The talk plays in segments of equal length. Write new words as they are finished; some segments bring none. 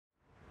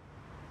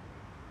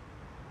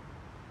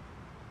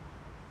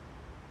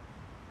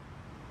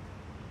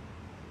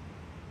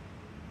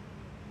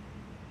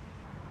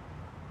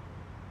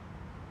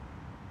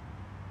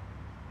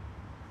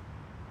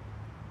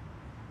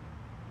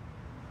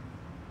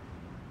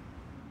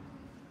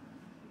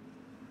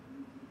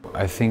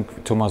I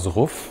think Thomas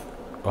Ruff,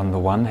 on the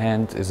one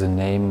hand, is a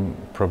name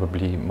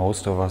probably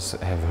most of us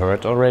have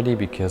heard already,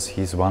 because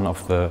he's one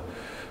of the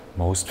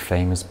most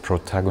famous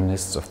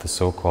protagonists of the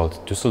so-called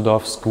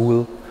Düsseldorf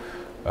school.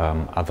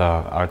 Other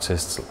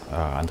artists,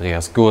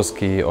 Andreas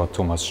Gursky or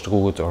Thomas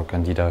Struth or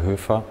Candida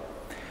Höfer,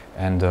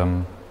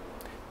 and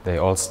they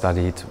all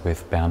studied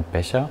with Bernd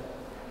Becher,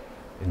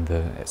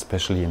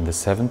 especially in the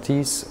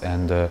 70s,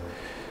 and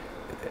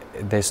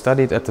they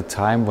studied at the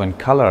time when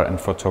color and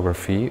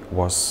photography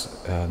was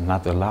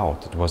not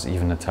allowed. It was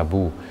even a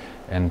taboo.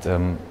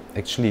 And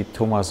actually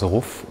Thomas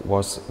Ruff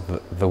was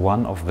the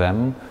one of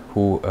them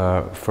who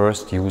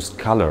first used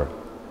color.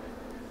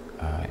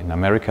 In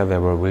America there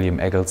were William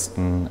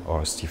Eggleston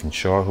or Stephen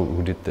Shore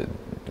who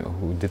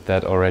did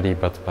that already,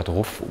 but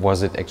Ruff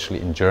was it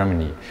actually in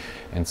Germany.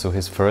 And so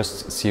his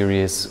first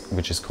series,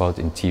 which is called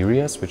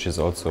Interieurs, which is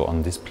also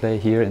on display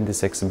here in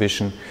this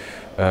exhibition,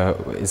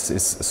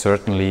 is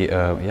certainly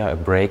a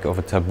break of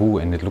a taboo,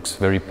 and it looks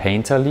very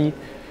painterly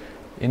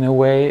in a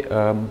way.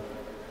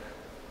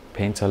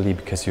 Painterly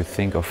because you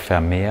think of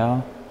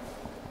Vermeer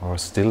or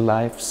still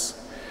lifes.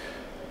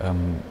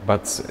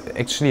 But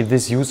actually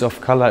this use of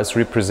color is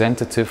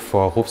representative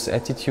for Ruff's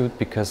attitude,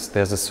 because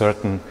there's a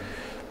certain,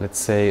 let's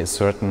say,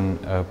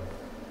 a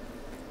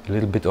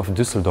little bit of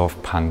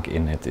Düsseldorf punk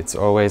in it. It's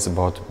always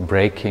about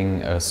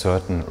breaking a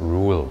certain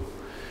rule.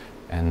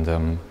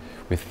 And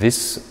with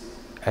this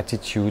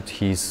attitude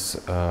he's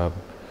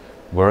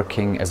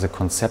working as a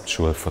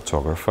conceptual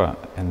photographer,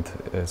 and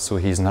so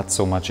he's not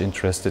so much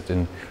interested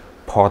in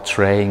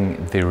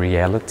portraying the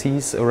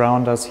realities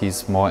around us.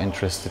 He's more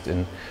interested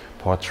in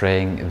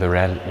portraying the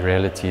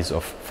realities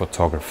of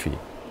photography.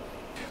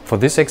 For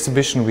this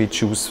exhibition we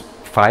choose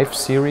 5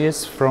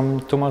 series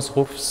from Thomas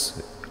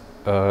Ruff's,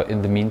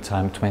 in the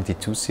meantime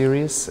 22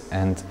 series,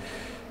 and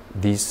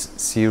these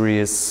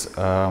series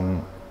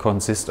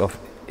consist of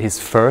his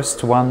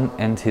first one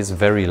and his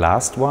very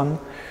last one,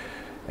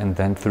 and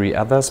then 3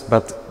 others.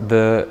 But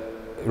the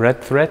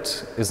red thread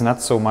is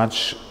not so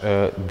much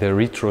the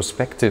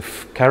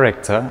retrospective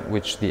character,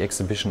 which the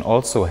exhibition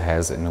also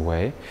has in a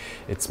way.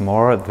 It's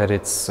more that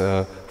it's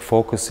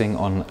focusing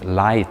on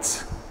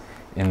light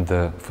in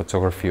the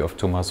photography of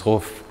Thomas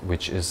Ruff,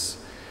 which is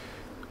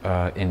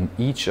in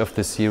each of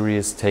the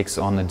series takes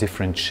on a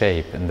different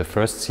shape. In the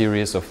first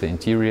series of the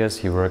Interieurs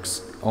he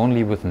works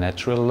only with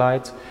natural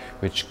light,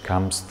 which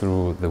comes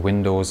through the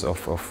windows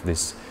of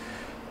this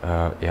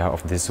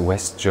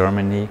West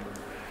Germany.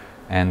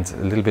 And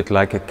a little bit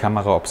like a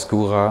camera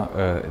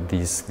obscura,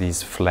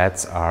 these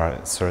flats are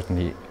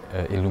certainly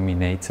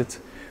illuminated,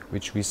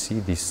 which we see,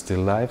 these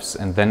still lifes.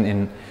 And then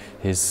in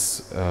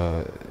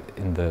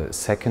the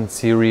second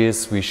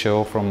series we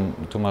show from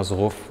Thomas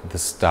Ruff the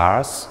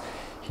stars.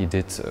 He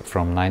did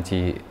from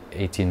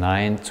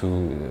 1989 to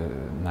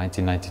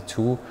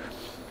 1992.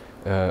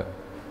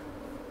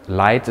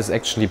 Light is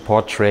actually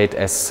portrayed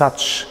as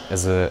such,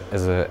 as a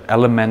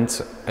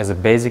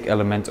basic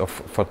element of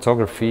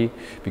photography,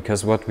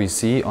 because what we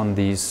see on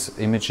these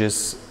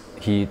images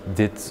he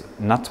did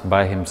not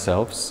by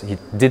himself. He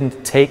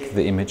didn't take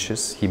the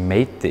images, he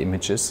made the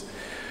images,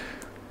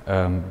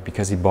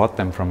 because he bought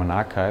them from an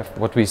archive.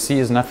 What we see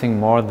is nothing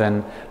more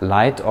than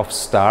light of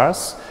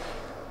stars,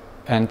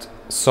 and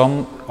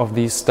some of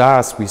these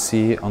stars we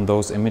see on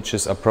those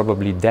images are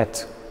probably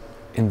dead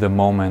in the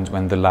moment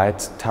when the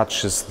light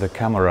touches the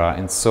camera.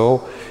 And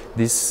so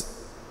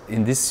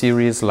in this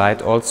series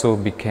light also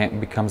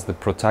becomes the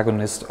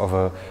protagonist of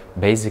a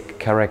basic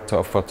character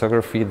of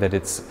photography, that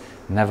it's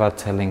never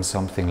telling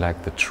something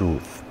like the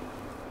truth.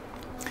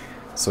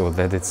 So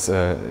that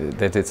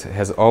it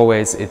has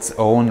always its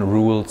own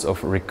rules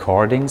of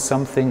recording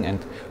something,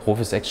 and Ruff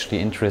is actually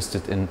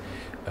interested in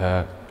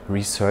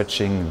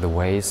researching the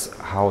ways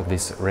how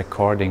this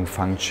recording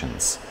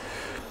functions.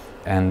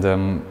 And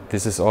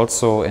this is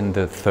also in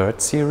the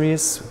third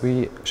series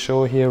we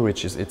show here,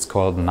 it's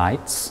called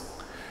Nights.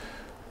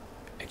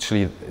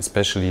 Actually,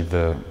 especially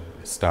the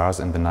stars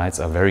and the nights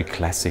are very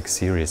classic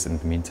series in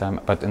the meantime.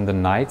 But in the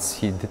Nights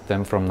he did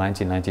them from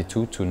 1992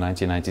 to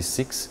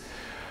 1996.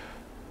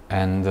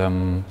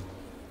 And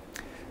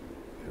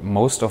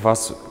most of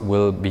us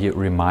will be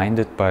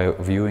reminded by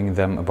viewing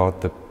them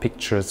about the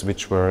pictures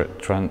which were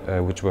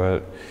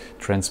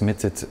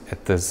transmitted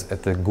at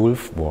the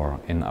Gulf War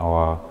in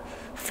our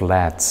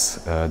flats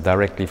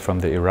directly from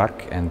the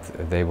Iraq, and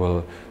they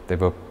were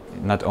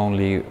not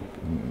only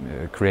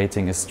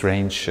creating a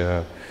strange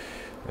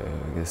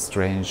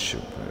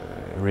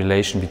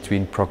relation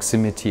between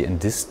proximity and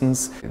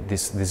distance.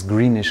 This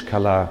greenish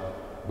color,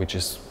 which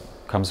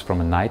comes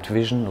from a night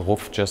vision,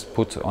 Ruff just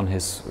put on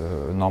his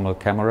normal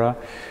camera,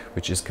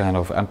 which is kind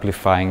of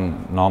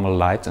amplifying normal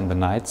light in the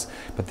nights.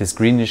 But this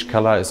greenish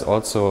color is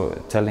also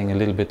telling a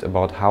little bit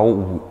about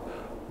how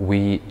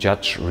we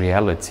judge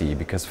reality,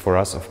 because for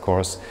us, of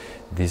course,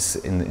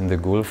 in the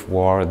Gulf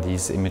War,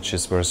 these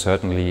images were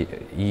certainly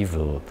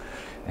evil.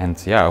 And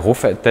yeah,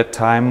 Ruff at that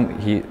time,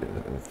 he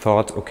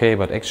thought, okay,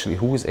 but actually,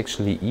 who is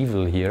actually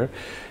evil here?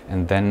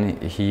 And then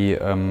he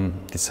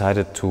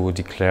decided to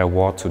declare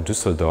war to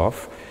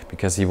Düsseldorf,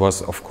 because he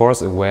was of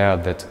course aware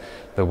that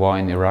the war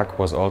in Iraq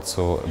was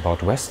also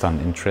about Western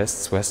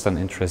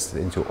interests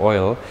into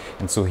oil,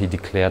 and so he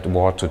declared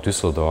war to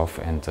Düsseldorf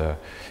and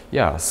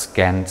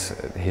scanned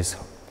his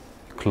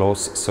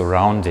close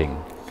surrounding.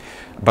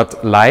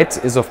 But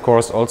light is of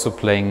course also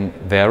playing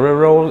their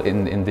role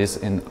in this.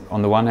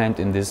 On the one hand,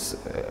 in this,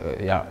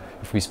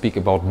 if we speak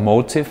about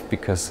motive,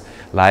 because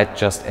light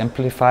just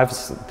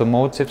amplifies the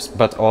motives,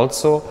 but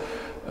also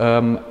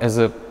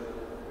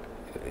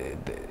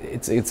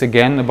it's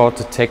again about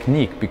the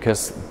technique,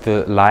 because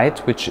the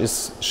light which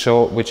is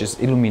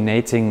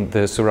illuminating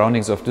the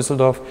surroundings of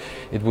Düsseldorf,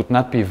 it would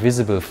not be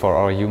visible for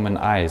our human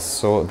eyes.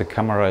 So the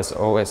camera has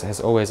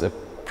always a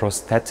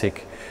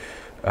prosthetic,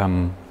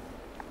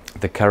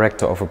 the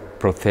character of a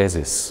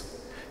prosthesis.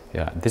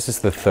 Yeah, this is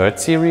the third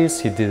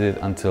series. He did it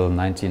until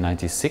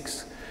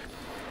 1996,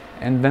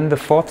 and then the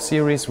fourth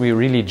series we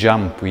really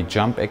jump. We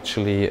jump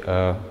actually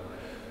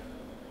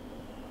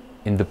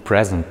in the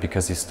present,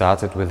 because he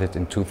started with it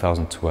in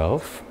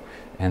 2012,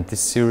 and this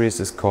series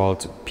is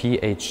called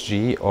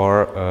PHG,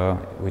 or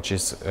which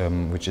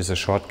is a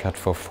shortcut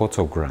for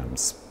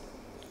photograms.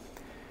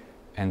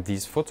 And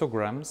these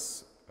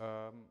photograms